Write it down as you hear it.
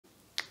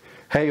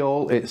Hey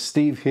all, it's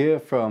Steve here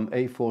from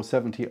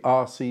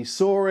A470RC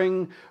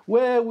Soaring,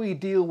 where we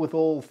deal with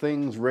all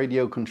things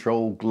radio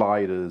controlled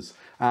gliders.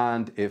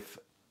 And if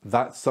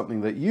that's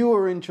something that you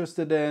are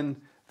interested in,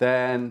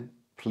 then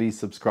please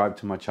subscribe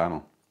to my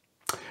channel.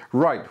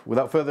 Right,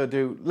 without further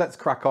ado, let's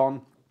crack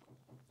on.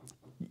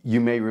 You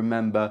may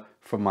remember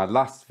from my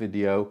last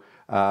video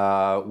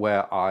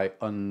where I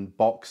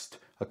unboxed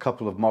a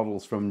couple of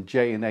models from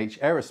J&H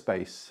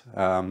Aerospace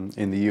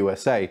in the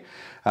USA.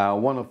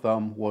 One of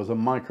them was a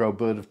Micro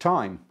Bird of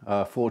Time,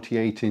 a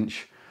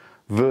 48-inch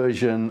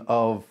version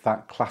of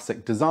that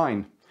classic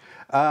design.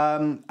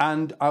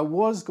 And I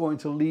was going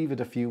to leave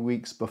it a few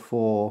weeks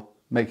before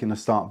making a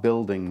start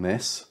building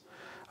this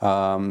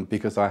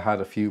because I had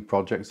a few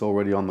projects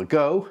already on the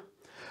go.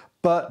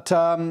 But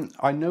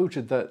I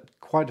noted that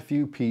quite a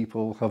few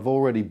people have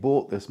already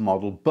bought this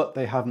model, but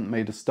they haven't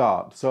made a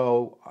start.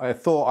 So I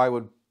thought I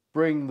would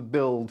bring the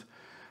build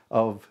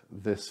of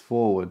this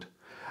forward.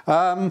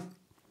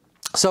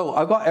 So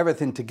I've got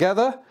everything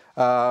together.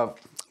 I've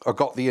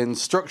got the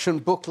instruction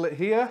booklet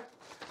here,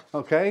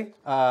 okay,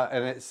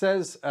 and it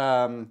says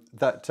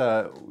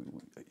that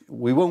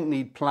we won't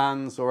need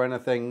plans or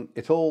anything.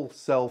 It all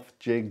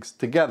self-jigs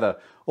together.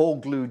 All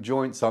glue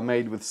joints are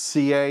made with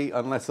CA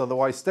unless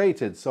otherwise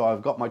stated. So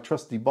I've got my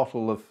trusty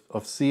bottle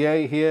of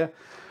CA here.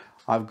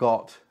 I've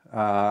got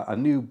a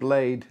new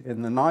blade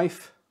in the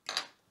knife.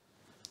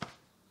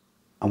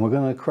 And we're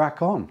going to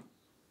crack on.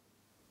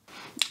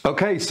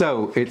 Okay,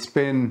 so it's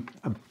been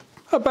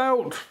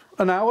about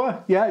an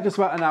hour. Yeah, just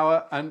about an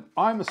hour. And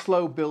I'm a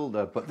slow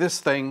builder, but this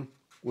thing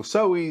was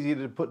so easy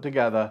to put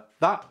together.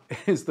 That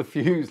is the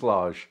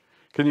fuselage.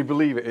 Can you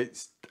believe it?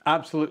 It's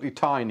absolutely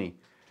tiny.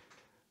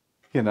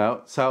 You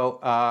know,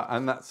 so,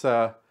 and that's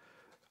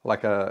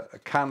like a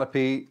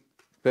canopy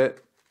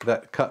bit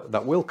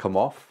that will come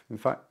off. In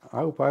fact, I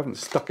hope I haven't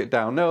stuck it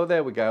down. No,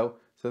 there we go.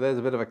 So there's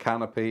a bit of a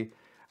canopy.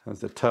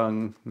 There's a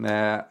tongue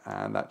there,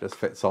 and that just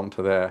fits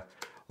onto there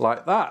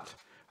like that.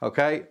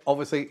 Okay,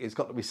 obviously it's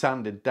got to be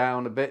sanded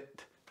down a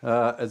bit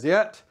as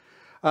yet,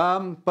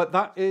 but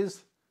that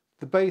is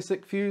the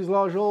basic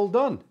fuselage all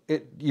done.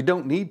 You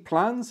don't need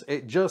plans,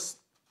 it just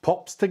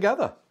pops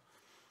together.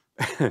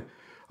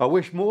 I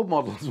wish more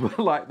models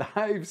were like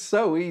that. It was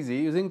so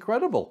easy, it was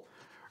incredible.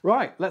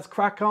 Right, let's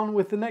crack on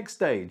with the next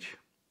stage.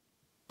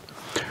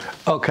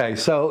 Okay,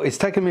 so it's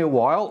taken me a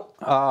while.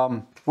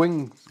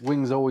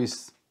 Wings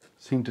always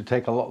seem to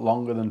take a lot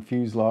longer than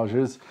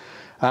fuselages,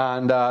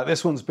 and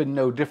this one's been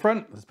no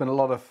different. There's been a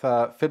lot of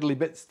fiddly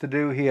bits to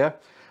do here,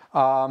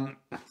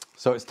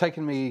 so it's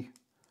taken me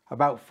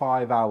about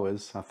 5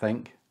 hours, I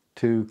think,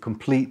 to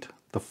complete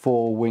the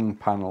 4 wing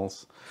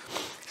panels.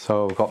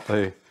 So I've got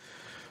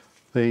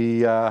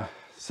the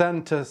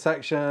center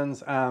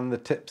sections and the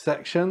tip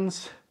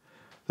sections.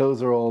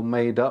 Those are all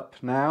made up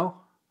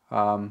now.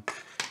 You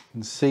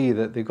can see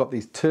that they've got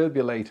these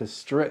turbulator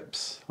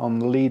strips on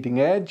the leading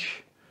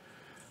edge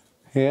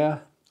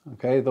here.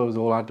 Okay, those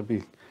all had to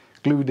be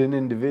glued in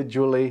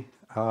individually,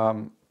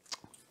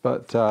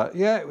 but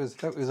yeah, it was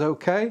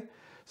okay.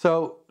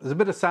 So there's a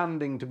bit of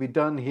sanding to be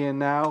done here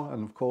now,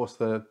 and of course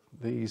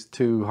these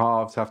two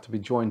halves have to be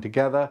joined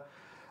together.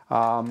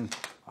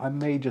 I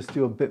may just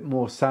do a bit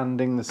more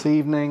sanding this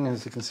evening.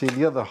 As you can see,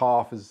 the other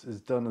half is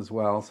done as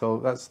well. So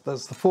that's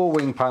the 4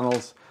 wing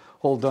panels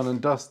all done and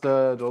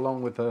dusted,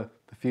 along with the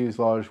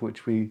fuselage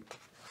which we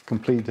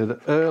completed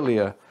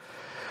earlier.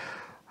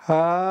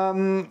 So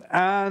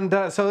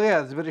yeah,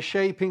 there's a bit of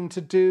shaping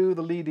to do.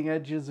 The leading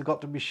edges have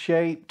got to be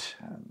shaped,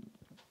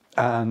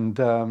 and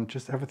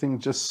just everything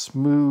just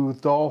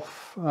smoothed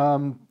off.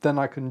 Then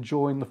I can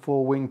join the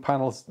 4 wing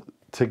panels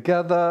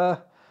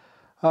together,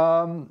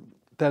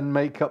 then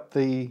make up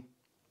the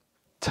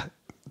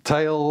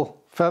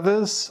tail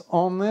feathers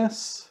on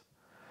this,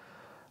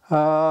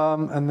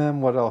 and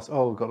then what else?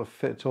 Oh, we've got to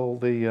fit all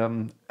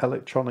the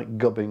electronic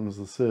gubbings,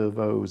 the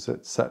servos,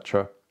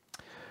 etc.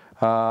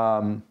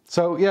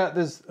 So yeah,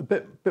 there's a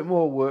bit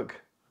more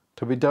work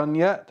to be done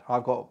yet.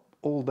 I've got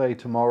all day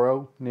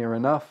tomorrow, near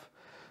enough.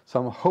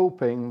 So I'm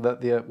hoping that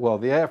the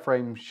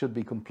airframe should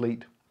be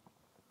complete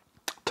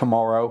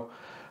tomorrow.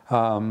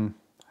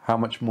 How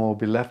much more will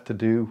be left to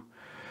do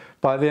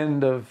by the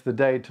end of the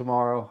day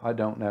tomorrow, I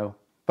don't know.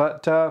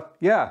 But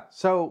yeah,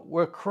 so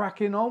we're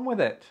cracking on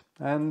with it,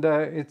 and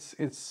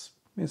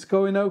it's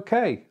going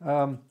okay.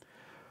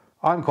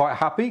 I'm quite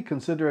happy,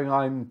 considering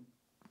I'm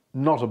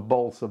not a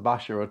balsa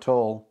basher at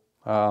all.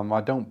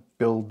 I don't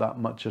build that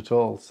much at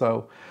all.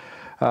 So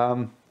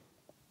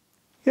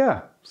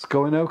yeah, it's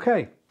going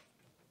okay.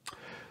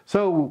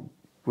 So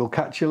we'll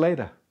catch you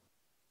later.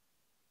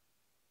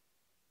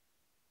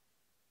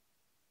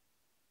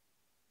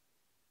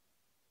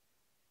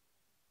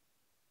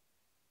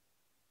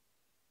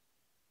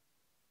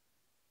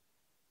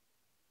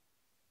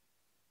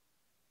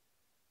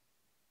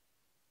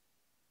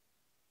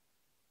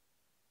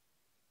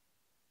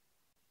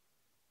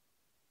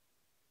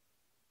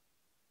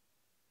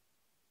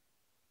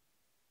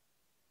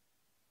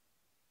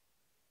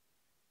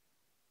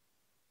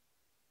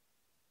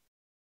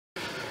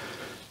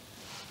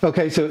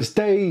 Okay, so it's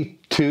day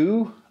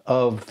 2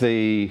 of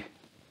the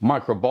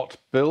Microbot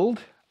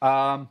build.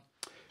 I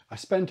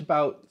spent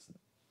about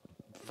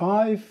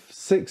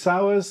 6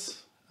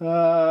 hours,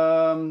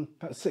 about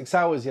 6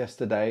 hours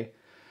yesterday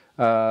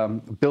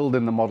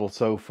building the model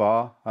so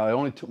far. It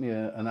only took me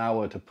an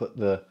hour to put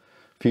the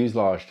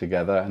fuselage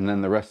together, and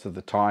then the rest of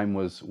the time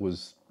was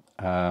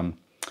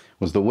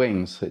the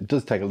wings. It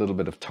does take a little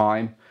bit of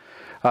time.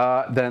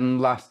 Then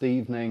last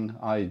evening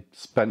I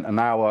spent an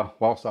hour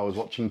whilst I was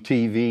watching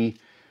TV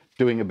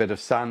doing a bit of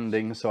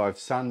sanding. So I've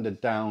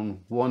sanded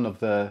down one of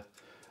the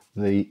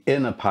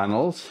inner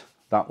panels.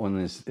 That one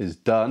is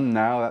done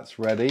now, that's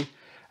ready.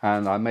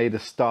 And I made a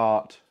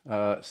start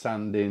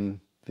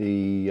sanding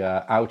the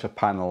outer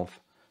panel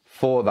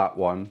for that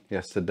one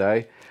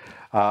yesterday,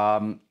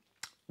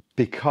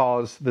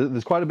 because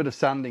there's quite a bit of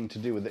sanding to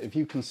do with it. If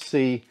you can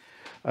see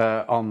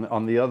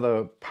on the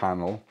other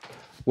panel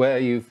where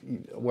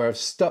I've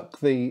stuck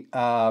the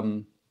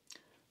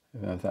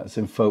if that's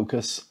in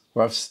focus,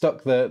 where I've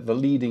stuck the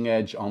leading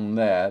edge on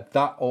there,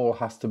 that all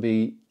has to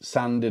be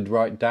sanded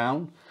right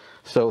down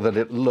so that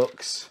it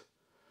looks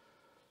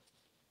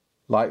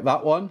like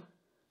that one.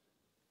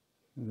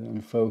 Is that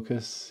in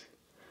focus?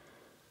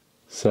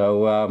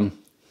 So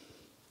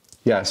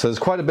yeah, so there's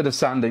quite a bit of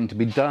sanding to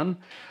be done,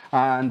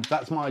 and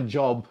that's my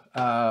job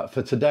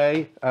for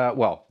today.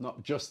 Well,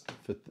 not just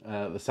for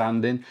the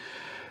sanding.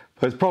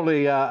 There's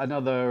probably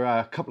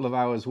another couple of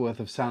hours worth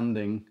of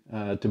sanding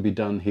to be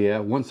done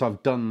here. Once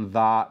I've done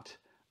that,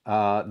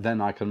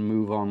 then I can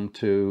move on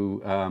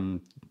to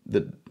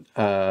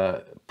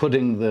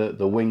putting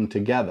the wing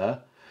together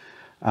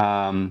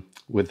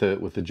with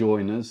the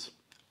joiners,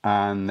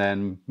 and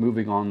then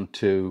moving on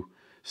to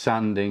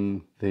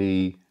sanding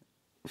the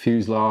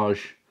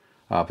fuselage,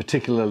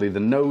 particularly the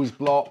nose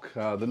block.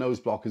 The nose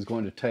block is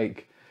going to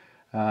take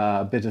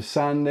a bit of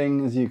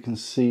sanding, as you can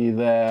see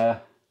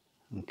there.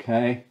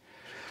 Okay.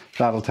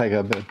 That'll take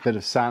a bit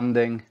of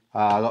sanding.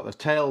 I've got the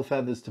tail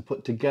feathers to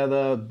put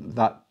together.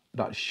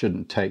 That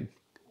shouldn't take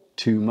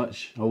too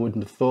much, I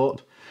wouldn't have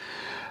thought.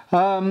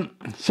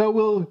 So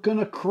we're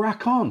gonna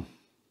crack on.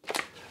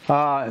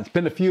 It's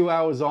been a few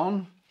hours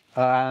on,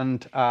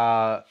 and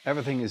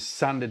everything is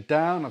sanded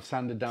down. I've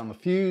sanded down the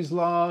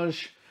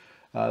fuselage.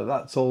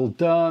 That's all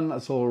done.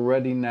 That's all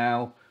ready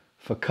now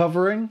for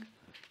covering.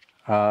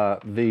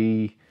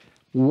 The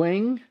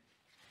wing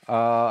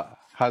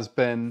has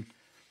been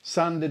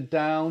sanded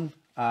down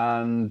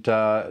and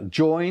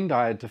joined.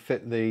 I had to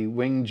fit the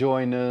wing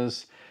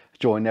joiners,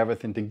 join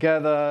everything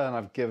together, and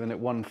I've given it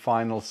one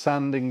final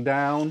sanding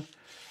down.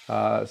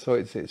 So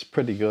it's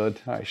pretty good.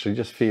 Actually,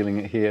 just feeling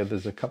it here,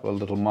 there's a couple of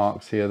little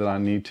marks here that I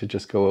need to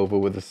just go over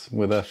with a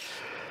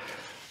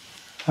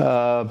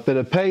bit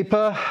of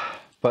paper,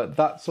 but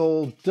that's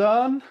all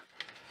done.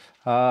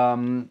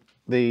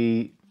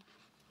 The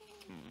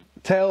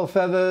tail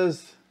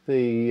feathers,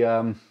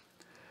 the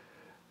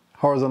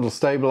horizontal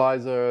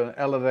stabilizer and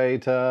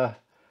elevator,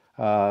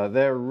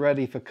 they're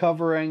ready for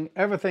covering.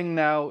 Everything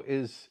now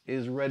is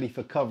ready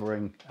for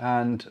covering,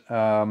 and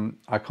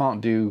I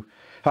can't do,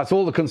 that's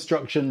all the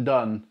construction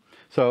done.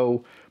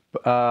 So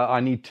I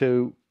need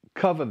to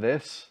cover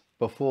this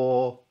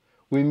before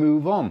we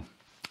move on.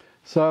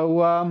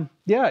 So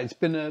yeah, it's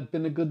been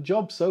a good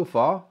job so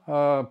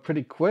far,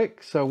 pretty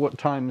quick. So what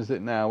time is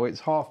it now?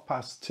 It's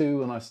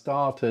 2:30, and I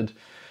started,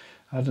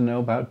 I don't know,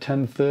 about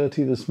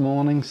 10:30 this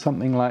morning,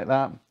 something like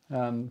that.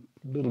 A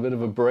little bit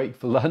of a break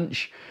for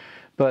lunch,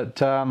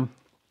 but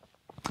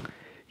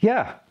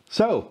yeah,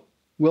 so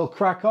we'll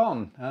crack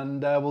on,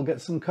 and we'll get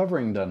some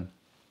covering done.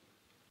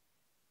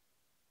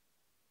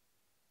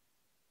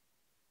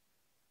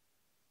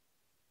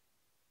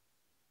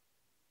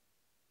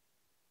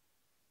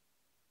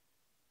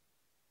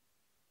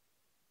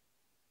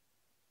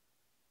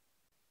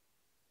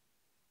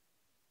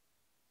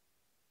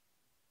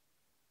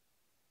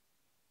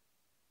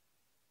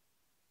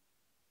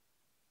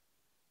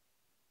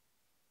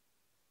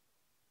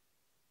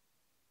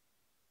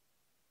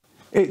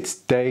 It's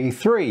day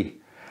 3,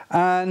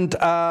 and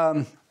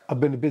I've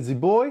been a busy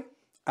boy,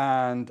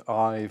 and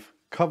I've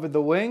covered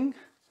the wing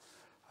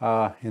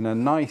in a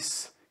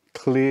nice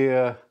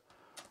clear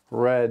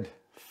red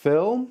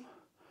film.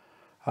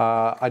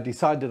 I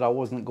decided I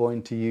wasn't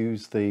going to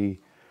use the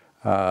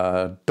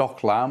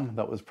dock lamb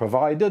that was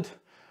provided,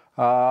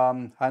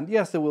 and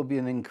yes, there will be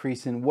an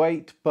increase in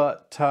weight,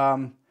 but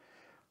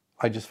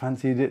I just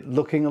fancied it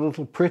looking a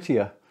little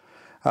prettier.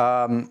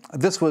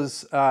 This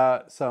was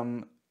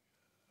some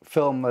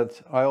film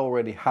that I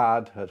already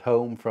had at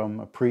home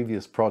from a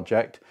previous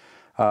project.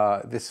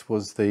 This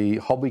was the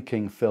Hobby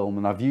King film,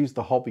 and I've used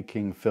the Hobby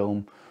King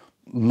film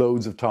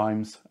loads of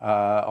times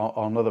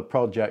on other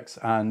projects,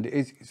 and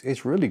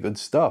it's really good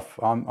stuff.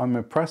 I'm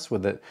impressed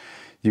with it.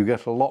 You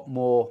get a lot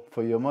more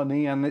for your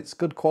money, and it's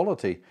good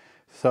quality.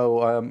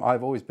 So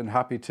I've always been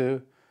happy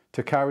to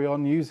carry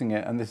on using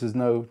it, and this is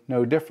no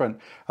different.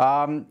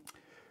 I'm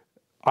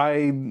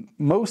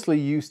mostly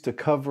used to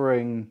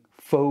covering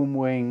foam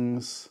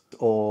wings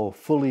or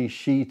fully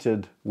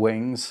sheeted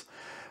wings,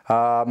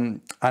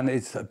 and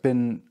it's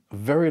been a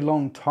very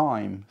long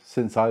time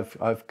since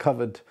I've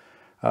covered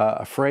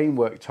a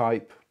framework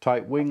type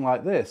wing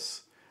like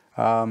this.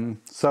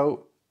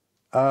 So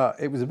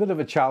it was a bit of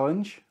a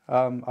challenge.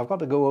 I've got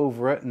to go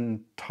over it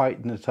and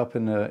tighten it up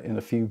in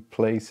a few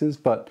places,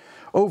 but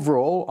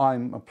overall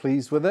I'm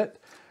pleased with it.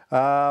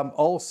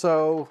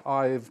 Also,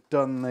 I've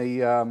done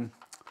the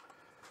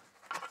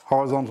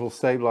horizontal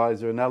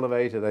stabilizer and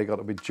elevator. They got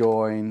to be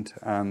joined,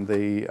 and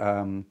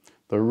the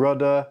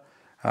rudder,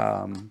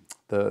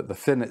 the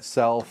fin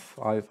itself,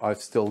 I've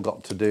still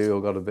got to do.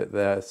 I've got a bit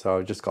there, so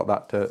I've just got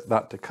that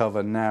to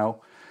cover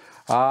now.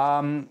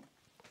 I've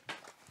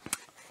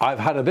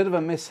had a bit of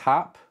a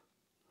mishap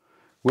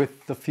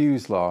with the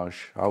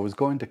fuselage. I was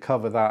going to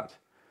cover that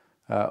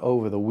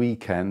over the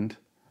weekend,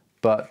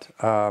 but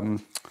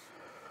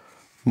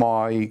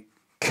my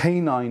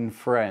canine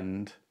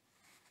friend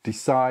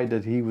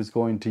decided he was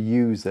going to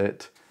use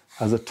it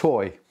as a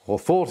toy, or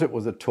thought it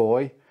was a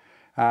toy,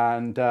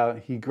 and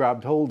he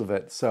grabbed hold of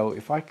it. So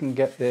if I can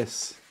get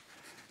this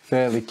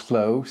fairly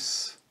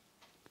close,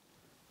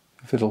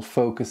 if it'll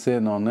focus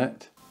in on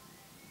it,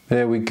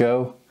 there we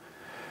go.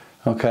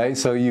 Okay,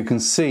 so you can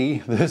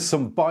see there's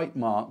some bite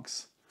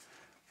marks,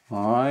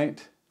 all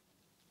right,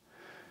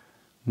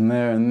 and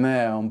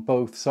there on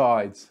both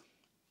sides.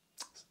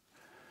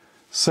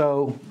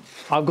 So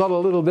I've got a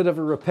little bit of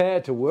a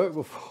repair to work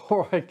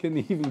before I can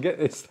even get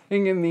this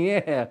thing in the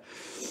air.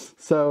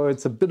 So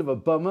it's a bit of a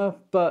bummer,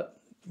 but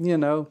you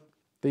know,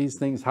 these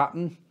things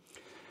happen.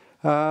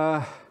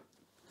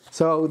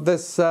 So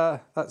this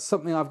that's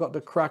something I've got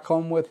to crack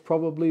on with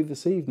probably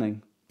this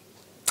evening.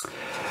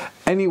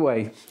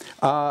 Anyway,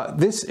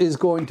 this is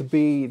going to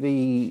be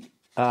the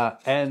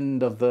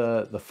end of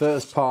the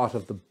first part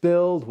of the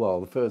build,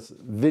 well, the first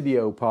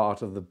video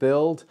part of the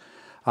build.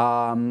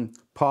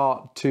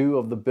 Part 2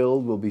 of the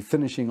build will be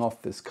finishing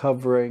off this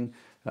covering,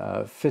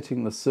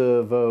 fitting the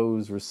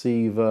servos,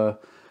 receiver,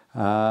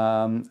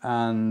 and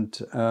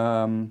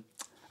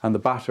the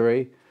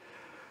battery,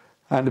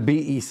 and the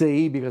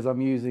BEC, because I'm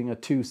using a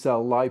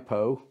 2-cell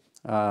LiPo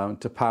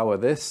to power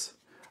this.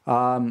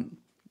 I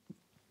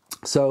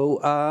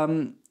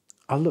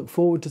look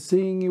forward to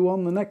seeing you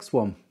on the next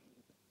one.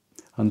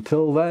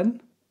 Until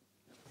then,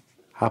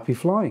 happy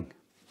flying.